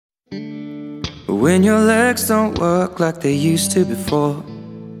when your legs don't work like they used to before,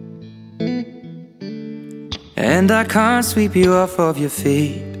 and I can't sweep you off of your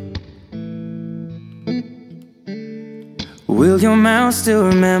feet. Will your mouth still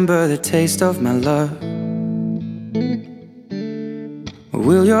remember the taste of my love?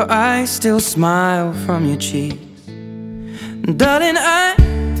 Will your eyes still smile from your cheeks? Darling, I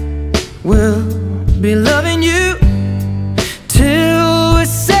will be loving you till we're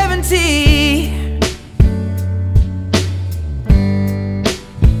 70.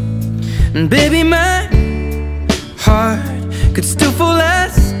 And baby, my heart could still fall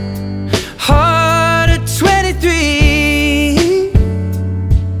as hard at 23.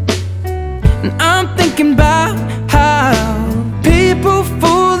 And I'm thinking about how people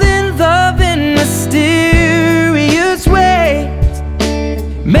fall in love in mysterious ways.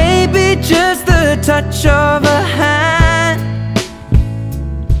 Maybe just the touch of a hand.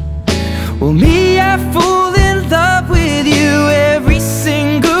 Well, me, I fall in love with you every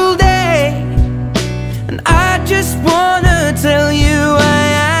single day, and I just wanna tell you I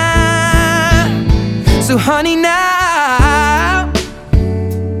am. So honey, now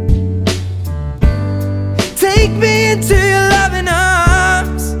take me into your loving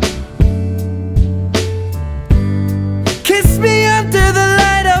arms. Kiss me under the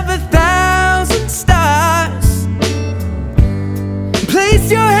light of 1,000 stars. Place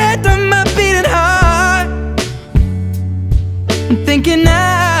your head on my beating heart. I'm thinking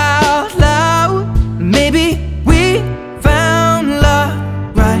out loud, maybe we found love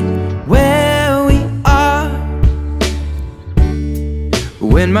right where we are.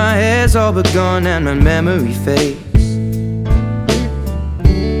 When my hair's all but gone and my memory fades,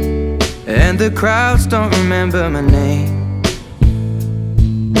 and the crowds don't remember my name,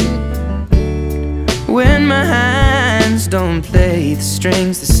 when my hands don't play the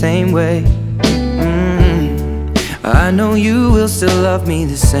strings the same way, I know you will still love me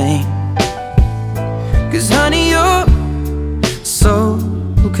the same. 'Cause honey, your soul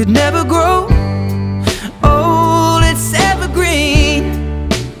could never grow old, it's evergreen.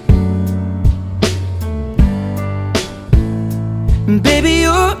 And baby,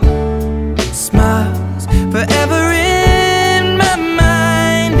 your smile's forever in my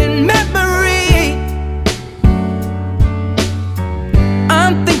mind and memory.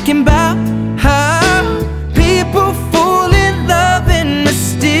 I'm thinking about how people fall in love in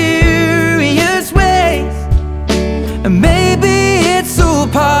mysterious ways, and maybe it's all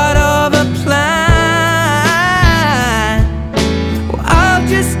part of a plan. Well, I'll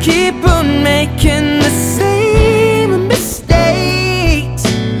just keep on making the same mistakes,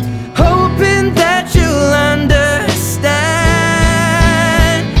 hoping that you'll understand.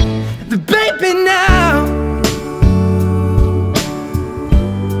 But baby, now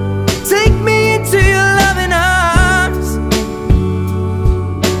take me into your loving arms.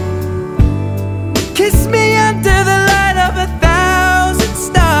 Kiss me under the light of 1,000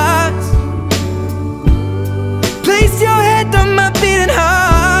 stars. Place your head on my beating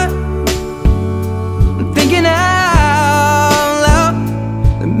heart. I'm thinking out loud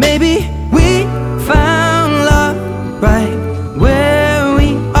that maybe we found love right where we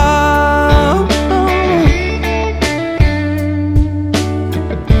are.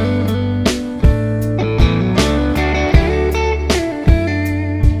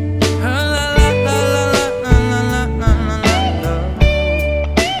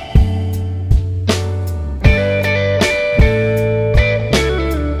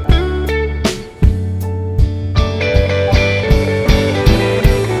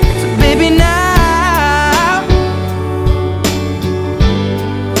 So baby, now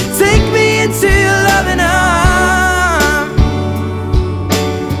take me into your loving arms.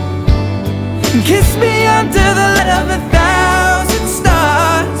 Kiss me under the light of 1,000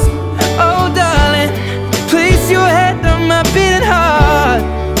 stars. Oh darling, place your head on my beating heart.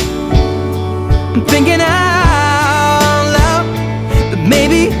 I'm thinking out loud that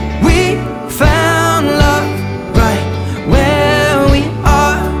maybe we found love right where we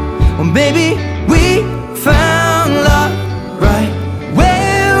are. Or maybe we found love right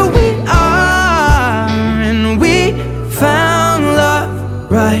where we are. And we found love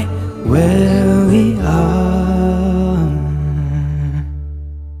right where we are.